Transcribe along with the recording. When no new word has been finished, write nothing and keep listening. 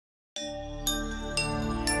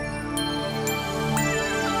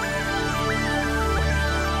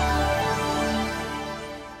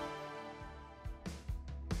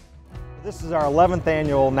This is our 11th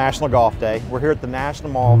annual National Golf Day. We're here at the National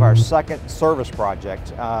Mall of our second service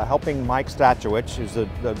project, helping Mike Stachowicz, who's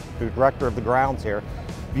the director of the grounds here,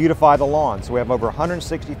 beautify the lawn. So we have over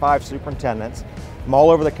 165 superintendents from all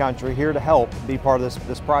over the country here to help be part of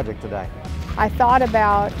this project today. I thought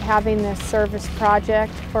about having this service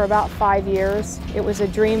project for about 5 years. It was a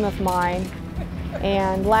dream of mine.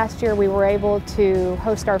 And last year we were able to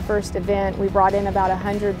host our first event. We brought in about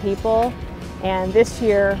 100 people. And this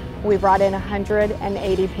year we brought in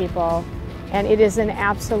 180 people. And it is an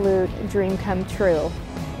absolute dream come true.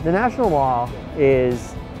 The National Mall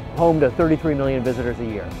is home to 33 million visitors a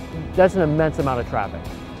year. That's an immense amount of traffic.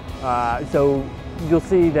 So you'll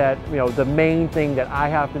see that the main thing that I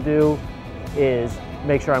have to do is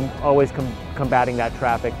make sure I'm always combating that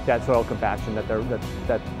traffic, that soil compaction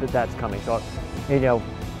that's coming. So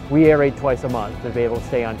we aerate twice a month to be able to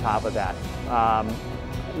stay on top of that.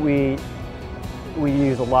 We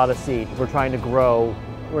use a lot of seed. We're trying to grow.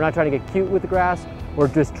 We're not trying to get cute with the grass. We're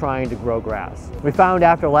just trying to grow grass. We found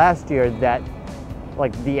after last year that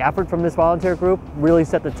the effort from this volunteer group really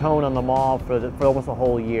set the tone on the mall for almost a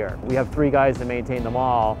whole year. We have 3 guys to maintain the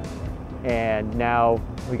mall, and now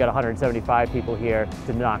we got 175 people here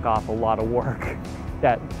to knock off a lot of work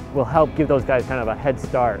that will help give those guys kind of a head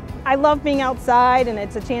start. I love being outside, and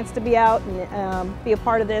it's a chance to be out and be a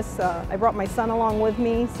part of this. I brought my son along with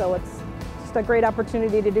me, so it's just a great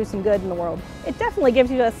opportunity to do some good in the world. It definitely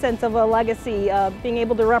gives you a sense of a legacy, being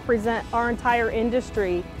able to represent our entire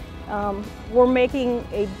industry. We're making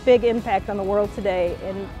a big impact on the world today,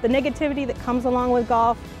 and the negativity that comes along with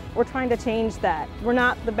golf, we're trying to change that. We're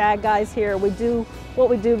not the bad guys here. We do what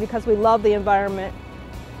we do because we love the environment.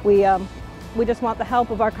 We just want the help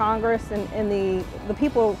of our Congress and the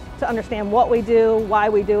people to understand what we do, why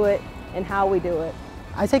we do it, and how we do it.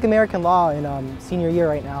 I take American law in senior year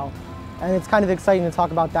right now, and it's kind of exciting to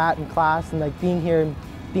talk about that in class and being here and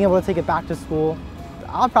being able to take it back to school.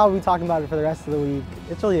 I'll probably be talking about it for the rest of the week.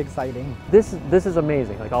 It's really exciting. This is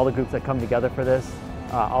amazing. All the groups that come together for this,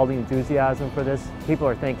 all the enthusiasm for this. People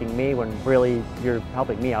are thanking me when really you're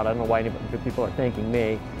helping me out. I don't know why people are thanking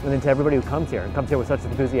me. And then to everybody who comes here with such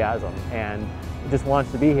enthusiasm and just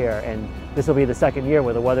wants to be here. And this will be the 2nd year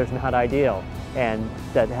where the weather's not ideal, and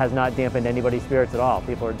that has not dampened anybody's spirits at all.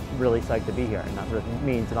 People are really psyched to be here, and that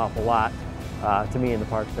means an awful lot to me in the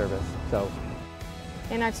Park Service.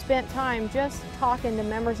 And I've spent time just talking to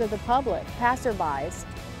members of the public, passerbys,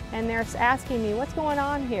 and they're asking me, what's going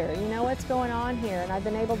on here? What's going on here? And I've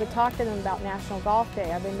been able to talk to them about National Golf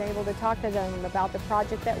Day. I've been able to talk to them about the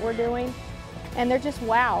project that we're doing. And they're just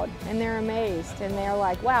wowed, and they're amazed. And they're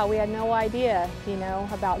like, wow, we had no idea,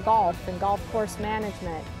 about golf and golf course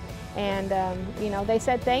management. And, they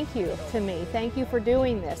said thank you to me. Thank you for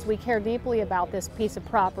doing this. We care deeply about this piece of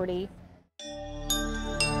property.